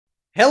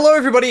Hello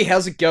everybody,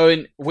 how's it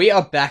going? We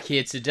are back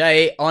here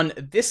today on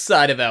this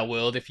side of our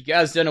world. If you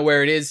guys don't know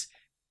where it is,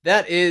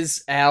 that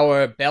is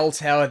our bell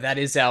tower, that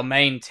is our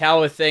main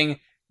tower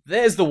thing.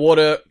 There's the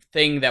water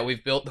thing that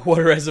we've built, the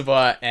water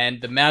reservoir,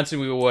 and the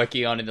mountain we were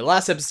working on in the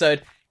last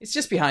episode. It's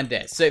just behind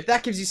there. So if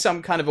that gives you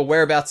some kind of a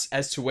whereabouts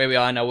as to where we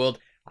are in our world,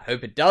 I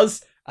hope it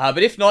does.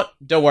 But if not,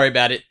 don't worry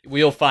about it,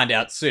 we'll find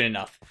out soon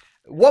enough.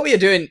 What we are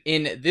doing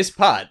in this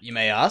part, you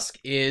may ask,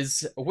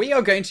 is we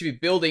are going to be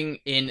building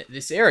in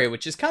this area,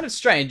 which is kind of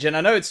strange, and I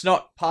know it's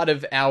not part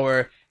of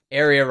our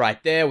area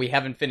right there. We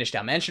haven't finished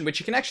our mansion, which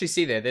you can actually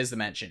see there. There's the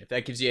mansion, if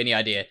that gives you any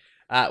idea.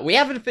 We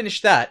haven't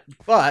finished that,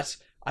 but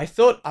I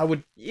thought I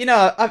would,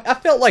 I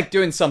felt like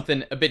doing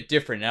something a bit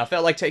different, and I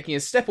felt like taking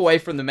a step away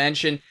from the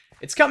mansion.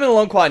 It's coming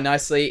along quite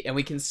nicely, and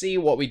we can see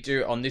what we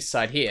do on this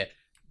side here.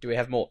 Do we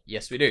have more?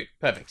 Yes, we do.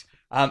 Perfect.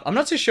 I'm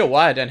not too sure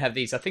why I don't have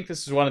these. I think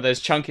this was one of those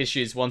chunk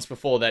issues once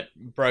before that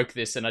broke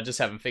this, and I just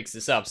haven't fixed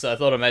this up, so I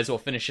thought I may as well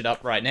finish it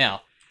up right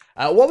now.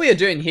 What we are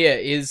doing here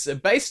is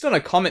based on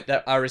a comment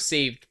that I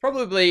received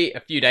probably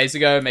a few days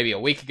ago, maybe a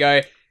week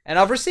ago, and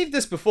I've received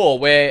this before,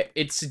 where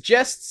it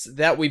suggests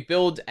that we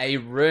build a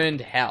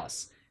ruined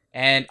house.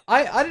 And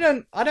I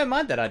don't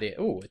mind that idea.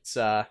 Oh, it's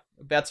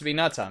about to be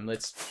nighttime.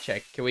 Let's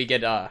check. Can we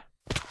get I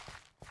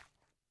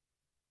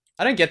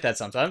don't get that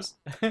sometimes.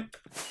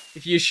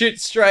 If you shoot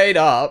straight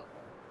up,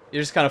 you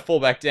just kind of fall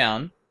back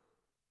down.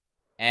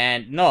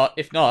 And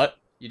if not,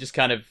 you just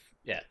kind of,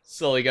 yeah,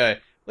 slowly go.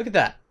 Look at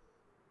that.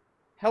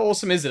 How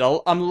awesome is it?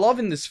 I'm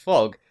loving this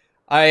fog.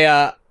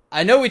 I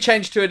know we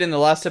changed to it in the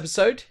last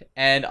episode,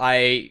 and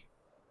I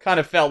kind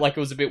of felt like it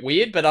was a bit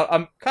weird, but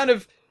I'm kind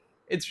of,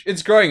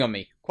 it's growing on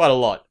me quite a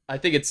lot. I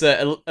think it's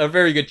a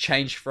very good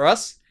change for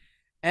us.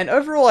 And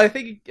overall, I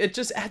think it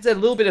just adds a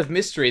little bit of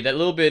mystery, that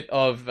little bit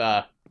of,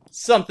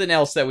 something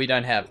else that we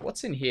don't have.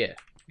 What's in here?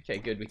 Okay,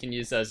 good. We can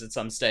use those at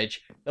some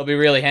stage. They'll be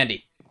really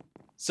handy.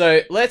 So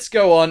let's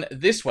go on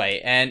this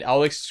way, and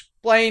I'll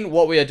explain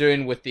what we are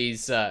doing with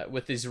these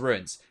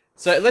ruins.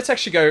 So let's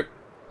actually go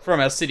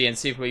from our city and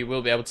see if we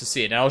will be able to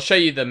see it. And I'll show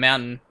you the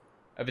mountain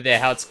over there,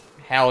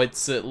 how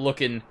it's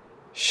looking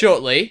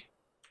shortly.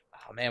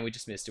 Oh man, we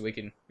just missed it. We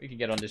can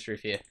get on this roof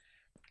here.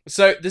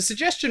 So the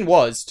suggestion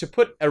was to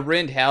put a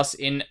ruined house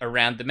in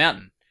around the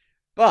mountain.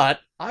 But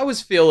I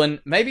was feeling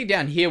maybe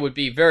down here would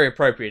be very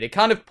appropriate. It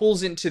kind of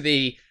pulls into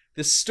the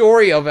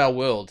story of our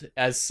world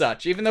as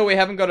such. Even though we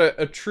haven't got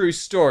a true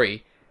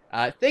story,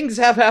 things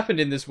have happened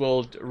in this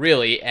world,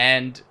 really.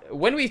 And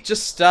when we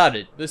just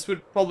started, this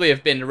would probably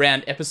have been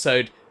around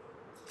episode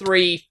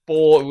 3,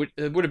 4.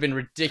 It would have been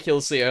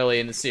ridiculously early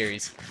in the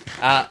series.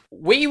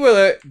 We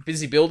were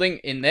busy building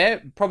in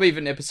there, probably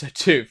even episode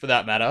 2 for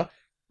that matter.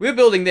 We were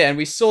building there and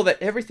we saw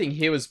that everything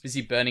here was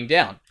busy burning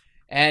down.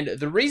 And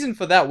the reason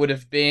for that would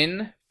have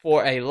been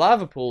for a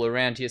lava pool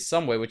around here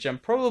somewhere, which I'm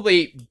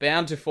probably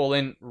bound to fall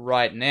in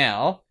right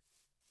now.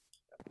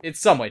 It's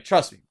somewhere,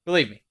 trust me,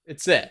 believe me,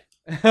 it's there.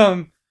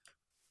 I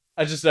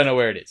just don't know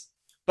where it is.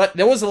 But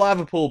there was a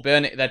lava pool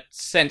burning that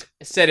set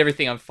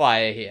everything on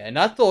fire here, and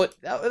I thought,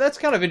 that's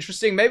kind of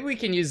interesting. Maybe we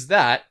can use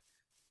that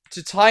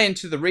to tie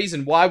into the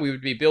reason why we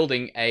would be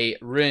building a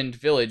ruined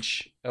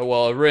village,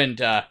 well, a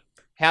ruined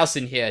house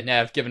in here.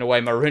 Now I've given away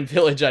my ruined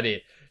village idea.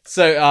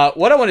 So,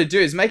 what I want to do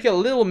is make a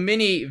little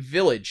mini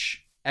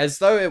village, as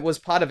though it was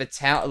part of a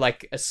town,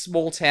 like a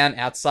small town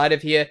outside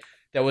of here,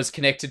 that was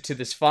connected to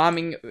this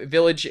farming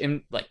village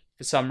in, like,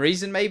 for some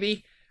reason,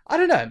 maybe? I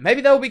don't know, maybe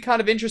that would be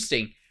kind of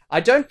interesting. I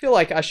don't feel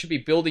like I should be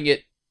building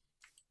it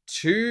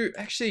too,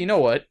 actually, you know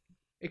what?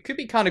 It could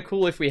be kind of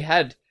cool if we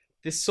had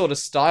this sort of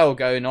style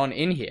going on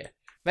in here.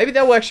 Maybe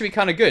that will actually be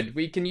kind of good.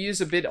 We can use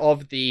a bit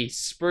of the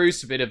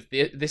spruce, a bit of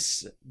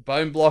this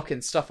bone block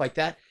and stuff like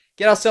that.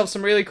 Get ourselves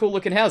some really cool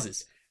looking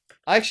houses.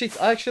 I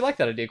actually like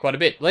that idea quite a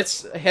bit.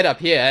 Let's head up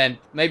here and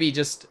maybe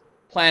just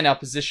plan our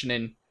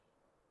positioning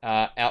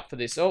out for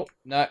this. Oh,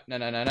 no.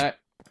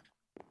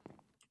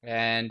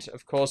 And,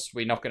 of course,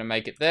 we're not going to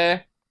make it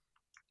there.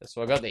 That's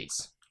why I got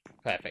these.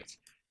 Perfect.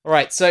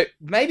 Alright, so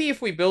maybe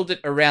if we build it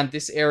around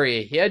this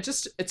area here,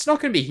 it's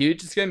not going to be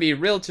huge. It's going to be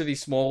relatively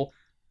small.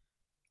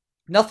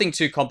 Nothing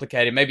too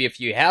complicated. Maybe a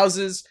few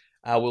houses.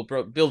 We'll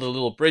build a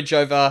little bridge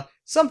over.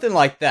 Something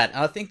like that. And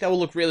I think that will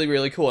look really,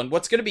 really cool. And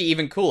what's going to be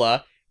even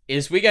cooler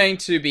is we're going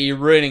to be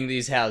ruining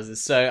these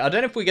houses. So I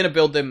don't know if we're going to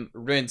build them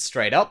ruined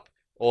straight up,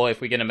 or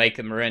if we're going to make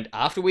them ruined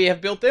after we have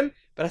built them,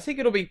 but I think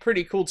it'll be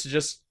pretty cool to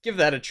just give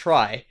that a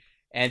try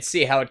and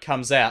see how it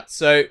comes out.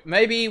 So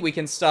maybe we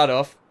can start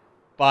off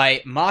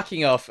by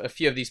marking off a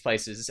few of these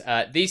places.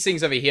 These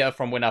things over here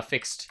from when I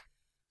fixed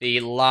the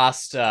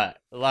last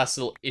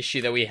little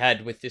issue that we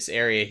had with this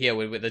area here,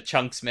 where the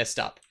chunks messed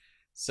up.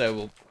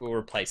 So we'll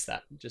replace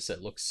that, just so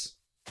it looks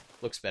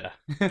better.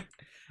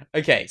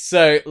 Okay,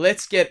 so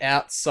let's get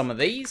out some of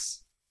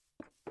these,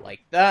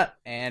 like that,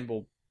 and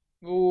we'll...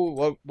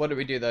 Ooh, what did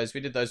we do those?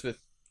 We did those with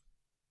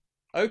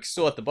oak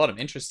still at the bottom.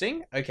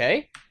 Interesting.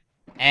 Okay.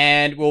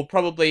 And we'll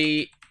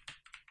probably...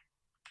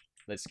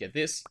 Let's get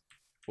this.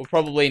 We'll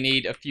probably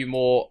need a few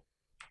more...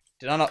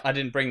 I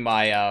didn't bring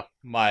my,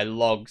 my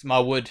logs, my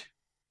wood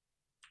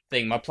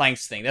thing, my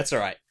planks thing. That's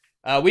alright.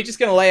 We're just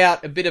going to lay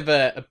out a bit of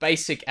a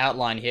basic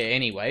outline here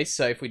anyway.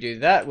 So if we do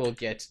that, we'll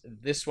get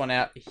this one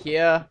out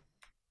here,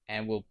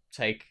 and we'll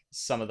take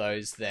some of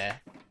those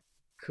there.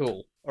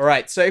 Cool. All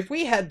right, so if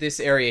we had this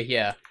area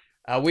here,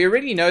 we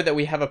already know that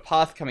we have a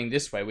path coming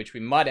this way, which we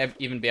might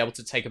even be able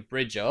to take a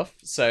bridge off.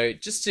 So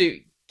just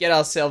to get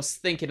ourselves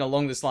thinking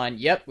along this line,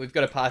 yep, we've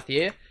got a path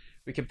here.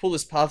 We can pull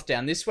this path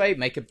down this way,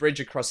 make a bridge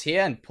across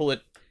here, and pull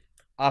it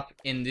up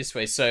in this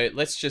way. So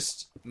let's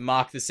just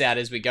mark this out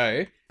as we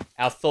go.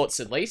 Our thoughts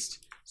at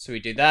least. So we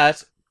do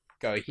that,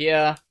 go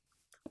here,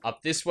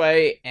 up this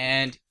way,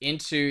 and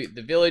into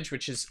the village,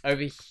 which is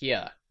over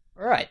here.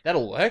 Alright,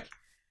 that'll work.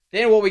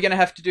 Then what we're going to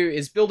have to do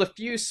is build a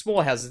few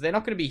small houses. They're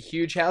not going to be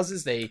huge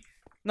houses. They're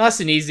nice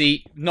and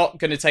easy. Not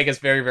going to take us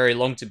very, very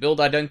long to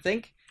build, I don't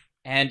think.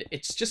 And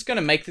it's just going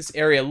to make this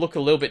area look a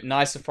little bit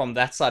nicer from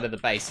that side of the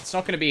base. It's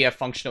not going to be a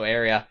functional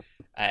area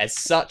as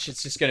such.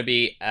 It's just going to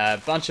be a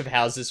bunch of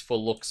houses for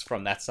looks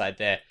from that side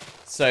there.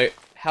 So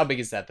how big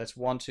is that? That's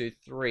 1, 2,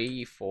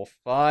 3, 4,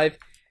 5.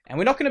 And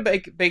we're not going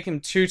to make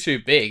them too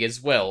big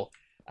as well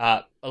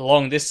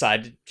along this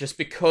side, just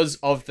because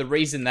of the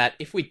reason that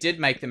if we did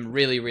make them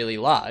really, really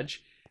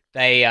large,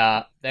 they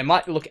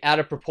might look out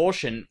of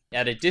proportion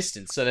at a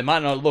distance. So they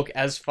might not look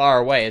as far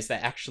away as they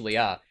actually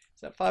are.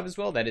 Is that 5 as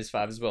well? That is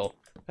 5 as well.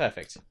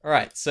 Perfect.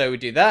 Alright, so we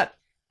do that,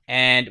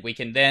 and we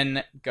can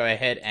then go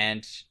ahead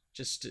and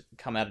just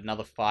come out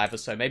another 5 or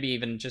so. Maybe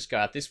even just go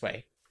out this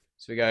way.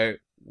 So we go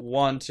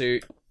 1,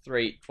 2,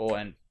 3, 4,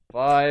 and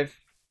 5.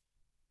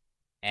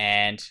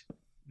 And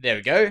there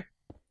we go.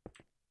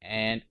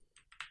 And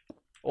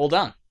all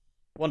done.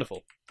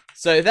 Wonderful.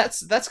 So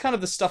that's kind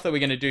of the stuff that we're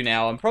going to do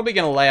now. I'm probably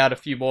going to lay out a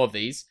few more of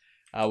these.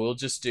 We'll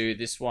just do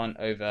this one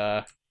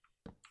over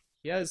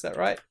here. Is that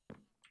right? I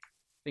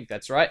think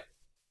that's right.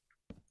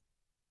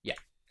 Yeah.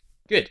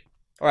 Good.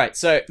 Alright,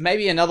 so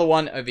maybe another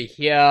one over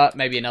here,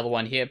 maybe another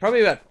one here.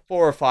 Probably about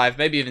 4 or 5,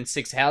 maybe even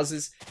 6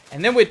 houses.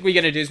 And then what we're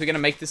going to do is we're going to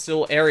make this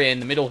little area in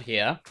the middle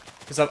here.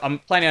 Because I'm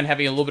planning on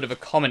having a little bit of a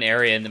common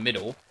area in the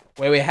middle,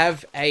 where we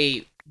have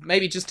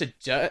maybe just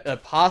a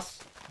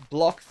path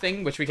block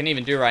thing, which we can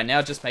even do right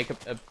now. Just make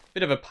a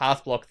bit of a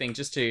path block thing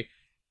just to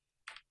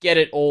get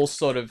it all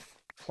sort of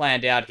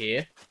planned out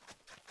here.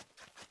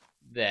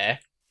 There.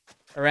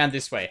 Around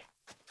this way.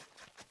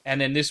 And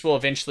then this will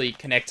eventually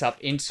connect up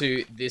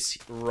into this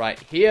right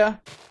here.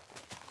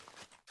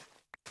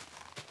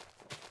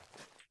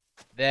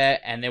 There,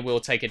 and then we'll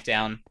take it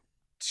down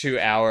to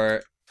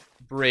our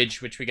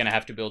bridge, which we're going to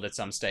have to build at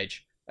some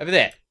stage. Over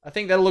there. I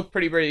think that'll look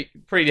pretty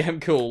damn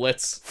cool.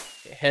 Let's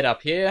head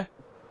up here.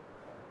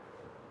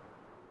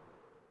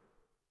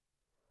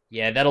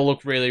 Yeah, that'll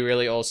look really,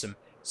 really awesome.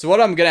 So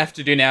what I'm going to have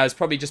to do now is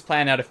probably just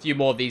plan out a few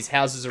more of these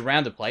houses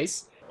around the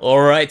place.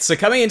 Alright, so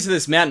coming into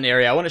this mountain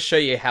area, I want to show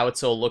you how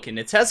it's all looking.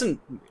 It hasn't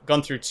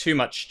gone through too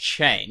much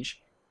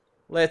change.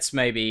 Let's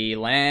maybe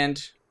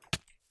land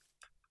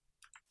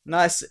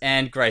nice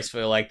and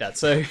graceful like that.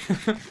 So,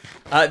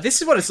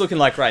 this is what it's looking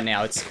like right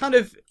now. It's kind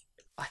of,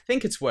 I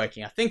think it's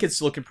working. I think it's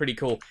looking pretty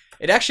cool.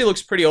 It actually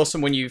looks pretty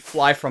awesome when you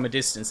fly from a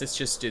distance. Let's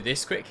just do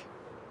this quick.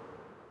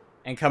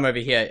 And come over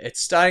here.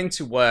 It's starting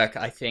to work,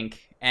 I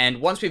think.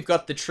 And once we've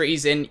got the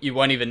trees in, you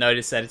won't even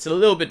notice that. It's a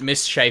little bit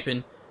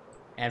misshapen.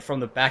 And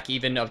from the back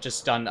even, I've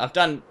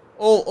done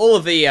all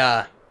of the,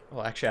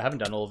 well, actually I haven't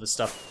done all of this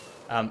stuff.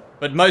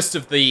 But most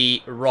of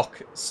the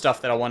rock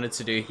stuff that I wanted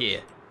to do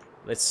here.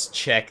 Let's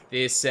check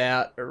this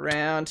out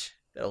around.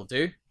 That'll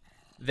do.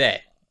 There.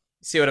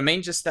 See what I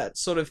mean? Just that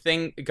sort of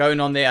thing going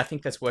on there. I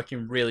think that's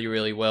working really,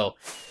 really well.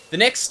 The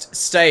next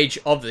stage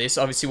of this,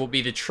 obviously, will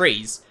be the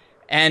trees.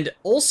 And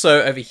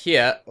also over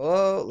here,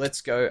 oh,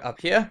 let's go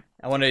up here.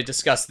 I want to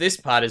discuss this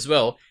part as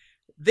well.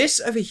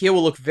 This over here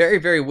will look very,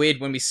 very weird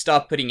when we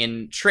start putting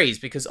in trees,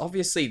 because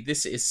obviously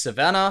this is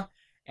savanna,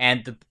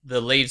 and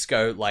the leaves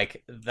go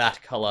like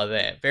that color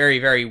there. Very,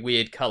 very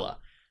weird color.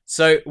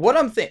 So what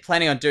I'm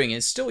planning on doing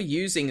is still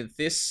using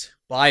this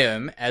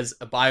biome as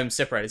a biome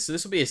separator. So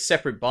this will be a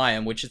separate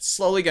biome, which it's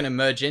slowly going to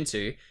merge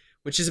into,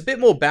 which is a bit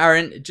more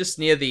barren, just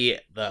near the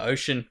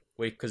ocean,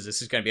 because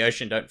this is going to be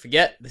ocean, don't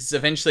forget. This is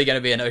eventually going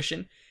to be an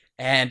ocean.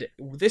 And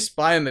this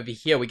biome over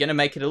here, we're going to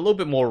make it a little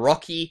bit more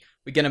rocky.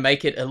 We're going to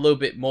make it a little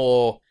bit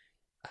more,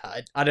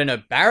 I don't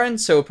know, barren.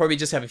 So we'll probably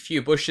just have a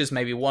few bushes,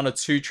 maybe 1 or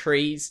 2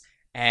 trees.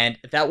 And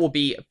that will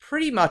be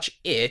pretty much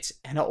it.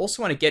 And I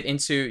also want to get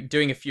into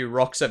doing a few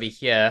rocks over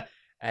here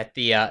at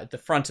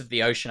the front of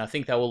the ocean. I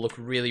think that will look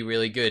really,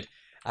 really good.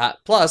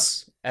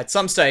 Plus, at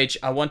some stage,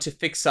 I want to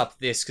fix up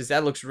this, because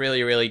that looks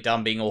really, really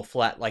dumb being all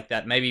flat like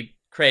that. Maybe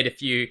create a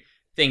few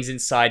things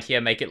inside here,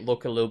 make it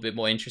look a little bit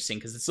more interesting,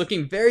 because it's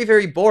looking very,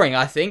 very boring,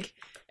 I think.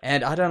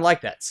 And I don't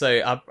like that.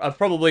 So I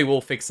probably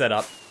will fix that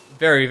up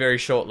very, very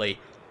shortly.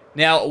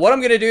 Now, what I'm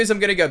going to do is I'm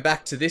going to go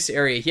back to this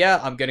area here.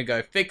 I'm going to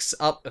go fix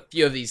up a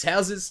few of these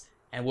houses,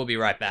 and we'll be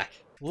right back.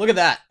 Look at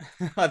that.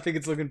 I think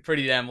it's looking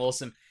pretty damn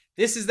awesome.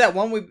 This is that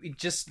one we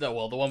just,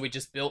 well, the one we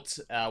just built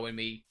when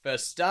we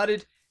first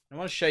started. I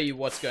want to show you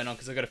what's going on,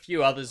 because I've got a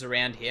few others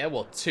around here.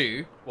 Well,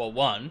 2. Well,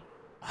 1.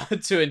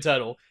 2 in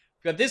total.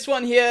 We've got this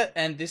one here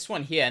and this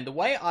one here. And the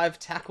way I've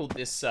tackled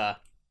this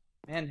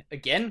Man,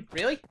 again?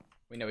 Really?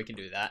 We know we can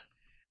do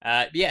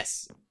that.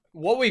 Yes.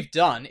 What we've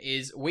done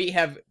is we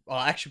have... Well,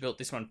 I actually built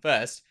this one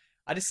first.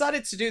 I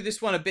decided to do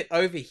this one a bit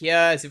over here,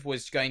 as if it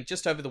was going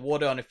just over the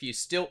water on a few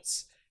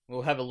stilts.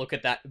 We'll have a look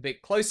at that a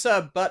bit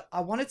closer, but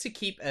I wanted to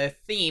keep a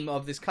theme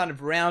of this kind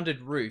of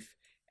rounded roof,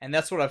 and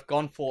that's what I've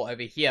gone for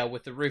over here,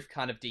 with the roof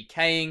kind of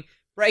decaying,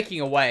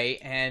 breaking away,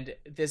 and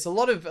there's a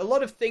lot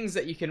of things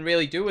that you can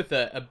really do with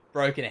a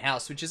broken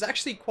house, which is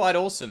actually quite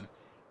awesome.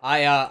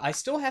 I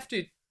still have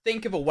to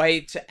think of a way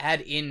to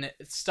add in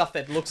stuff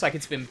that looks like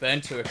it's been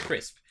burned to a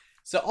crisp.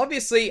 So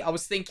obviously, I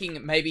was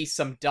thinking maybe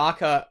some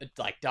darker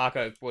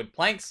wood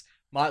planks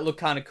might look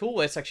kind of cool.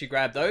 Let's actually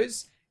grab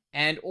those.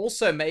 And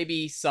also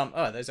maybe some...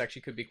 Oh, those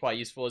actually could be quite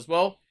useful as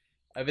well.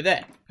 Over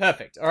there.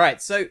 Perfect.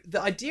 Alright, so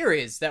the idea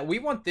is that we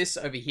want this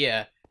over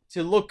here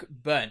to look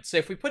burnt. So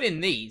if we put in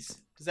these,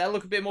 does that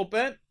look a bit more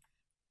burnt?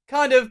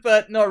 Kind of,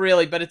 but not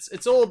really. But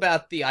it's all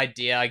about the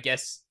idea, I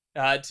guess,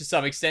 to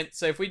some extent.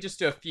 So if we just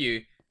do a few,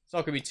 it's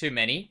not going to be too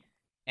many.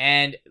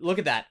 And look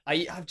at that.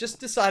 I've just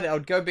decided I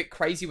would go a bit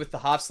crazy with the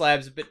half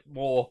slabs, a bit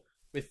more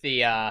with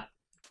the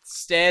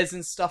stairs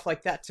and stuff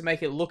like that to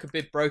make it look a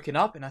bit broken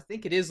up. And I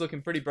think it is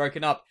looking pretty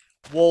broken up.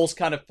 Walls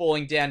kind of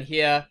falling down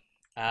here.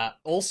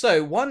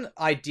 Also, one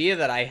idea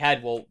that I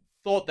had, well,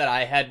 thought that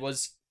I had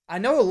was, I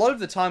know a lot of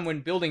the time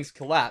when buildings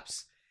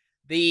collapse,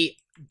 the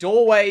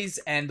doorways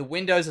and the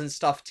windows and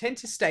stuff tend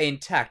to stay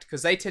intact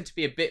because they tend to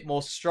be a bit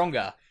more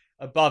stronger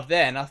above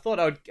there, and I thought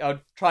I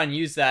would try and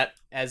use that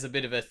as a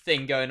bit of a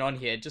thing going on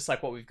here, just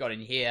like what we've got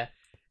in here.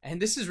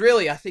 And this is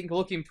really, I think,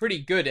 looking pretty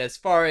good as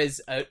far as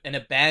an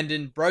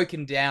abandoned,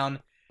 broken down,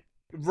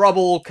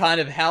 rubble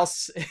kind of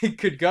house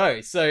could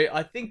go. So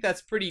I think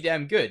that's pretty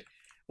damn good.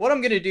 What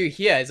I'm going to do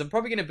here is I'm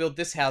probably going to build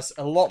this house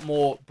a lot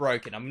more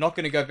broken. I'm not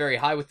going to go very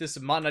high with this.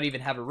 It might not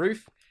even have a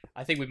roof.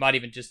 I think we might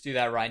even just do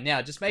that right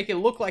now. Just make it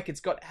look like it's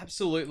got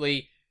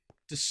absolutely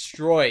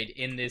destroyed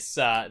in this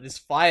this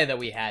fire that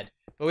we had.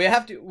 But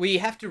we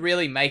have to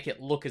really make it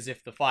look as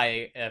if the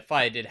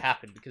fire did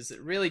happen, because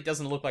it really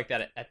doesn't look like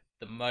that at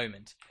the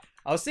moment.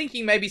 I was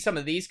thinking maybe some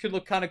of these could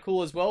look kind of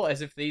cool as well,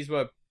 as if these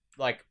were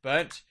like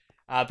burnt,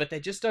 but they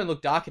just don't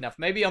look dark enough.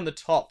 Maybe on the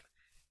top,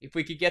 if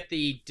we could get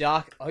the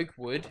dark oak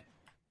wood,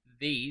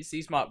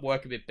 these might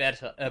work a bit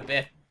better, a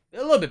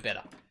little bit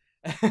better.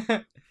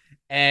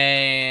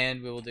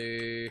 And we'll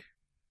do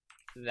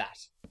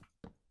that.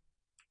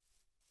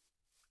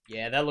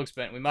 Yeah, that looks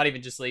burnt. We might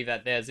even just leave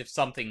that there as if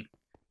something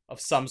of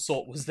some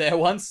sort was there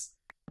once.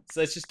 So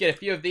let's just get a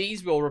few of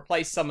these. We'll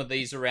replace some of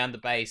these around the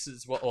base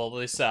as well, or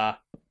this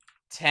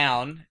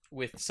town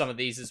with some of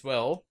these as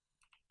well.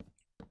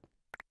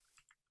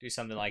 Do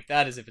something like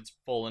that as if it's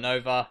fallen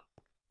over.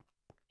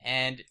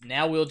 And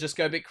now we'll just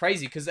go a bit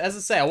crazy, because as I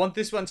say, I want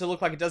this one to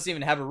look like it doesn't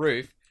even have a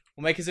roof.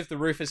 We'll make as if the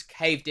roof is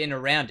caved in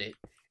around it.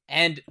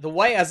 And the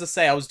way, as I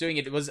say, I was doing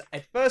it was,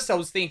 at first I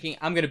was thinking,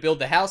 I'm going to build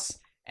the house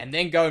and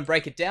then go and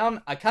break it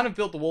down. I kind of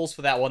built the walls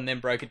for that one, then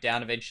broke it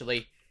down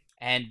eventually.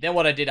 And then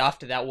what I did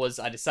after that was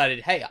I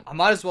decided, hey, I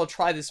might as well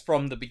try this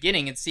from the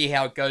beginning and see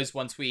how it goes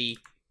once we,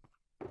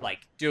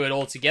 like, do it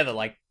all together,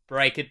 like,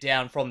 break it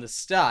down from the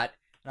start.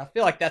 And I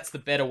feel like that's the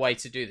better way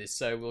to do this.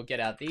 So we'll get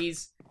out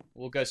these.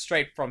 We'll go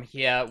straight from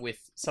here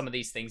with some of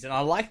these things. And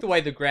I like the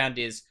way the ground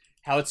is,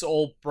 how it's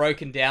all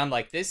broken down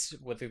like this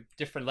with the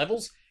different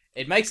levels.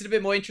 It makes it a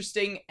bit more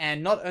interesting,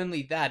 and not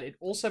only that, it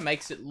also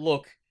makes it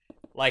look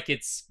like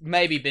it's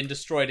maybe been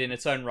destroyed in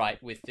its own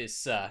right with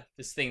this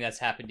this thing that's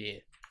happened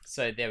here.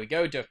 So there we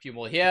go. Do a few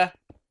more here.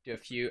 Do a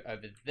few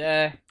over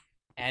there.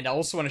 And I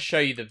also want to show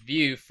you the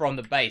view from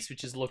the base,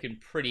 which is looking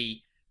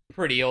pretty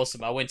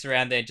awesome. I went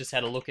around there and just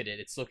had a look at it.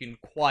 It's looking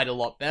quite a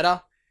lot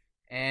better.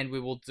 And we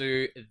will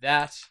do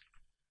that.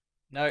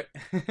 No.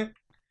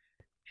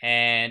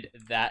 And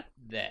that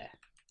there.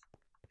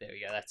 There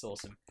we go. That's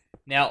awesome.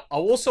 Now, I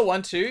also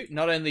want to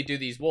not only do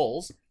these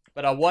walls,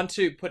 but I want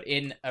to put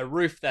in a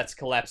roof that's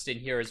collapsed in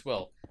here as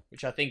well,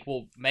 which I think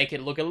will make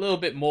it look a little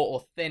bit more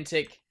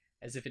authentic,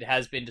 as if it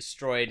has been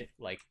destroyed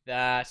like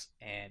that,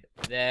 and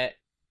there.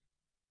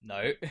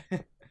 No.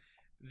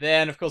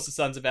 There, and of course the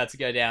sun's about to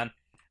go down.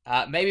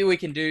 Maybe we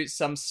can do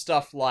some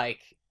stuff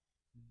like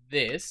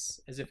this,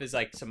 as if there's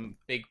like some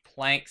big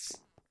planks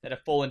that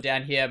have fallen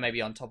down here,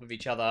 maybe on top of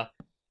each other,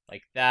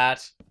 like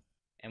that.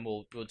 And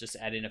we'll just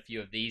add in a few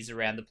of these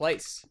around the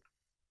place.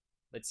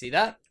 Let's see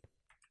that.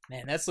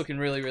 Man, that's looking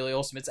really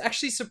awesome. It's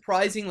actually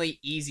surprisingly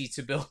easy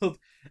to build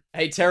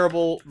a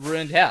terrible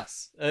ruined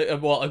house.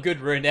 Well, a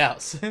good ruined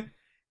house.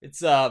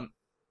 It's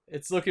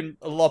looking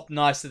a lot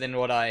nicer than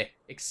what I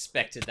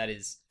expected, that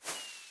is.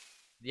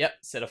 Yep,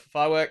 set off a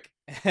firework.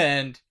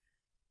 And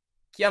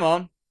come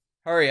on,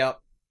 hurry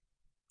up.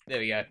 There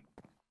we go.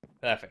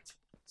 Perfect.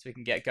 So we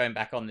can get going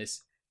back on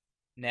this.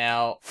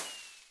 Now,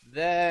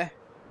 there.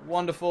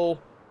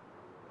 Wonderful.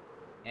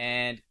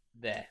 And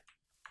there.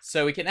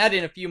 So we can add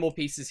in a few more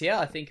pieces here.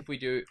 I think if we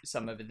do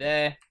some over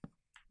there,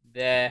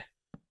 there,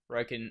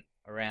 broken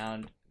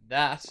around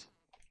that.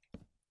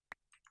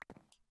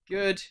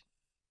 Good.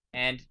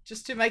 And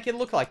just to make it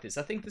look like this,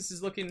 I think this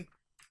is looking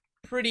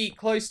pretty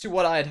close to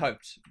what I had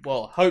hoped.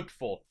 Well, hoped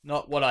for,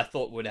 not what I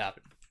thought would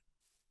happen.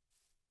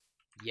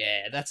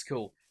 Yeah, that's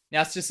cool.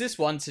 Now, it's just this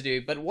one to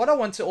do, but what I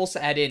want to also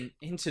add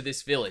into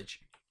this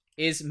village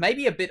is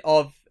maybe a bit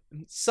of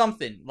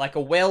something, like a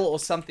well or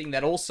something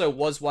that also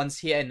was once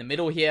here in the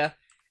middle here.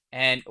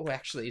 And, oh,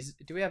 actually,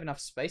 do we have enough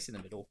space in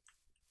the middle?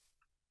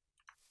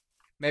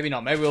 Maybe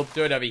not. Maybe we'll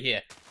do it over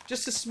here.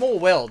 Just a small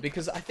well,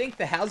 because I think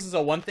the houses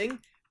are one thing,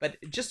 but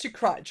just to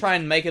try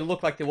and make it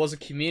look like there was a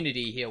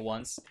community here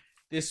once,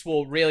 this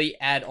will really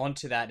add on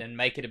to that and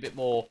make it a bit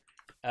more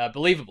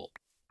believable.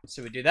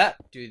 So we do that.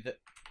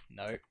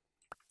 No.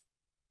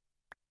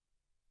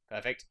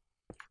 Perfect.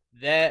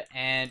 There,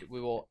 and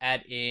we will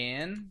add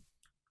in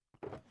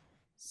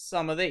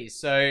some of these.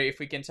 So if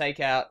we can take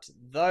out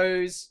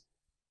those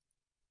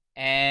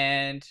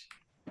and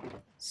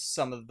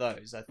some of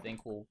those, I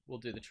think we'll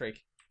do the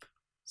trick.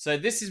 So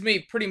this is me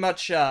pretty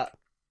much, no.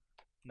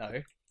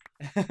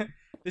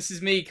 This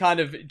is me kind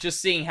of just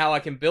seeing how I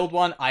can build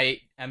one.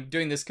 I am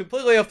doing this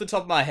completely off the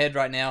top of my head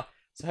right now.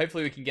 So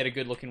hopefully we can get a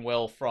good looking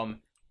well from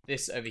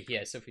this over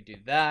here. So if we do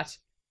that,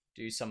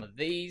 do some of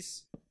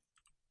these.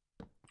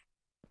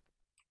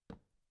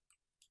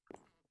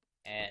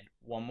 And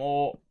one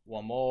more.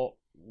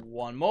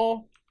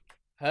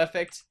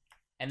 Perfect.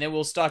 And then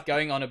we'll start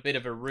going on a bit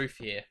of a roof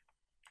here.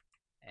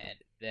 And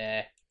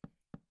there.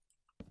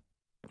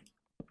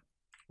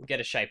 We'll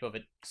get a shape of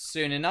it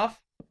soon enough.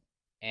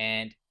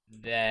 And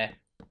there.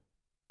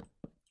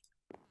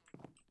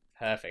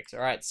 Perfect.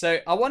 Alright, so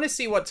I want to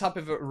see what type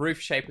of a roof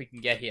shape we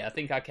can get here. I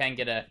think I can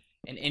get an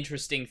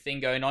interesting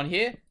thing going on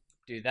here.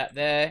 Do that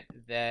there.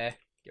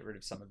 Get rid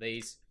of some of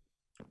these.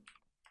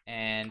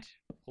 And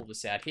pull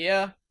this out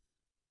here.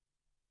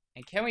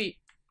 And can we...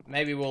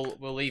 Maybe we'll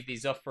leave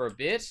these off for a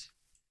bit.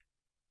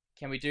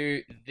 Can we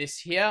do this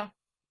here?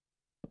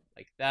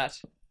 Like that.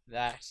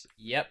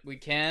 Yep, we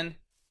can.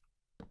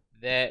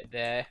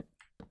 There.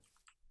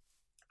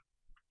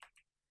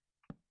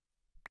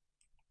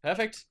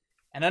 Perfect.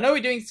 And I know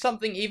we're doing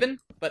something even,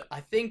 but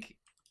I think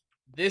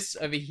this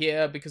over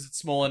here, because it's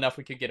small enough,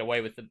 we could get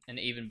away with an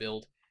even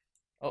build.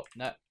 Oh,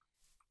 no.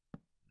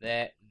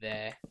 There.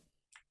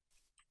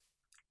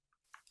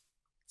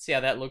 See how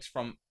that looks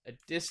from a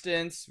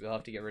distance. We'll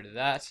have to get rid of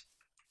that.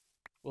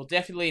 We'll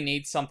definitely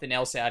need something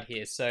else out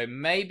here. So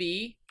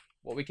maybe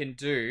what we can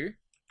do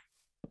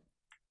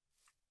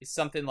is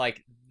something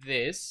like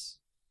this.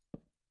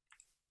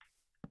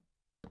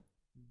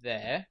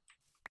 There.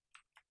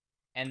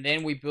 And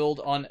then we build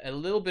on a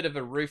little bit of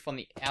a roof on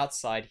the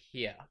outside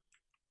here.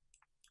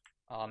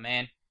 Oh,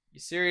 man.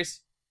 You serious?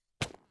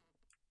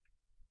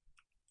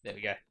 There we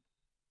go.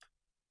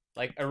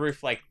 Like a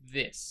roof like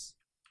this.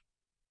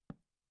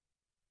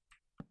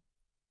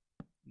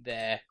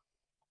 There.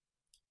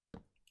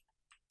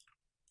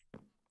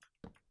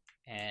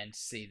 And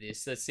see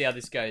this. Let's see how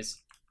this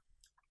goes.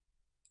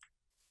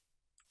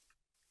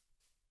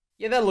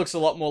 Yeah, that looks a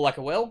lot more like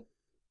a well.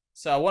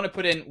 So I want to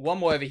put in one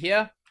more over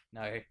here.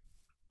 No.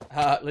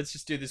 Let's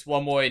just do this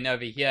one more in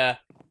over here.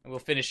 And we'll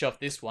finish off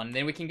this one.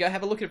 Then we can go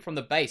have a look at it from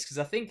the base. Because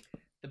I think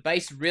the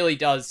base really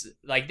does...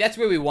 Like, that's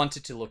where we want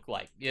it to look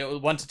like. You know, we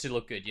want it to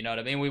look good. You know what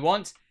I mean? We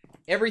want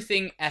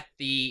everything at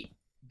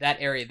that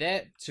area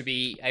there to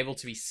be able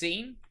to be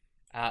seen.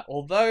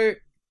 Although...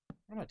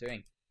 What am I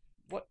doing?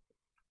 What?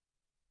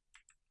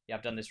 Yeah,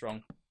 I've done this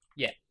wrong.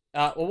 Yeah.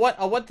 I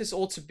want this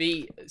all to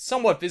be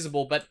somewhat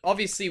visible. But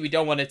obviously we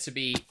don't want it to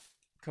be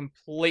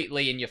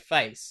completely in your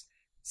face.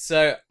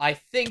 So I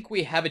think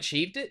we have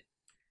achieved it,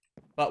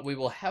 but we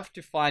will have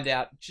to find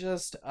out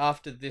just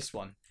after this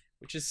one,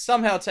 which is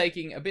somehow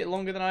taking a bit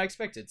longer than I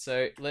expected.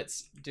 So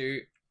let's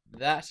do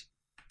that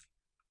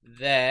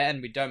there,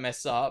 and we don't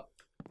mess up,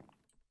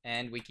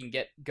 and we can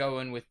get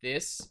going with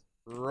this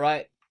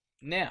right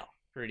now,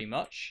 pretty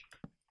much.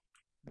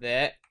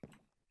 There.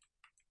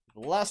 The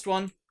last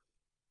one.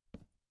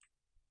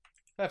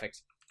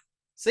 Perfect.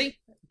 See?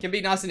 It can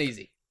be nice and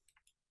easy.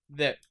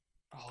 There.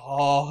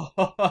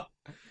 Oh...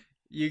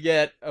 You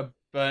get a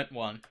burnt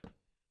one.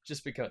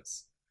 Just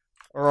because.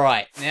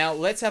 Alright, now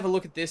let's have a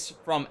look at this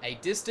from a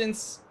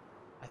distance.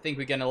 I think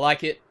we're gonna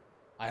like it.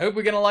 I hope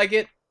we're gonna like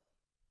it.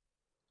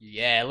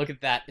 Yeah, look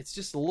at that. It's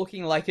just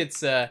looking like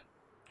it's a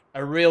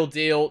real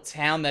deal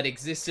town that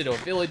existed, or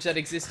village that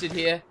existed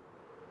here.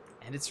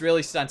 And it's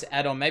really starting to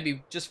add on.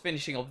 Maybe just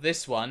finishing off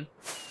this one,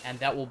 and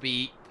that will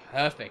be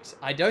perfect.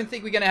 I don't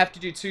think we're gonna have to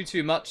do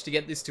too much to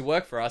get this to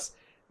work for us.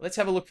 Let's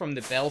have a look from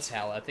the bell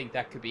tower. I think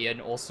that could be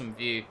an awesome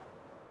view.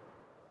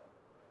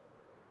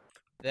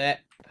 There,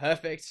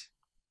 perfect.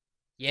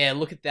 Yeah,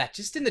 look at that,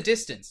 just in the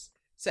distance.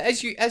 So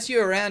as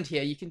you're around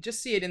here, you can just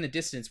see it in the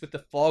distance with the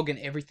fog and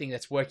everything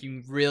that's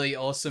working really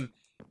awesome.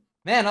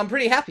 Man, I'm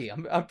pretty happy.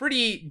 I'm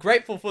pretty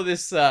grateful for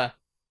this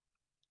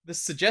this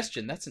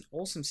suggestion. That's an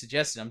awesome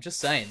suggestion. I'm just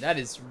saying, that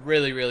is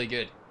really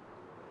good.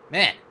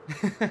 Man.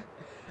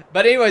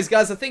 But anyways,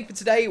 guys, I think for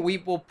today we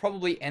will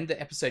probably end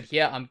the episode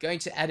here. I'm going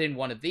to add in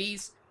one of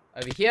these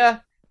over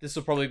here. This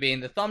will probably be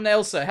in the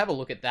thumbnail, so have a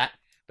look at that.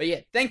 But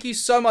yeah, thank you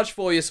so much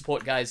for your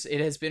support, guys.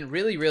 It has been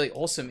really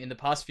awesome in the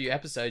past few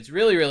episodes.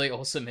 Really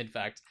awesome, in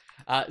fact.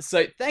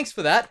 So thanks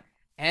for that,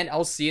 and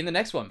I'll see you in the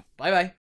next one. Bye bye.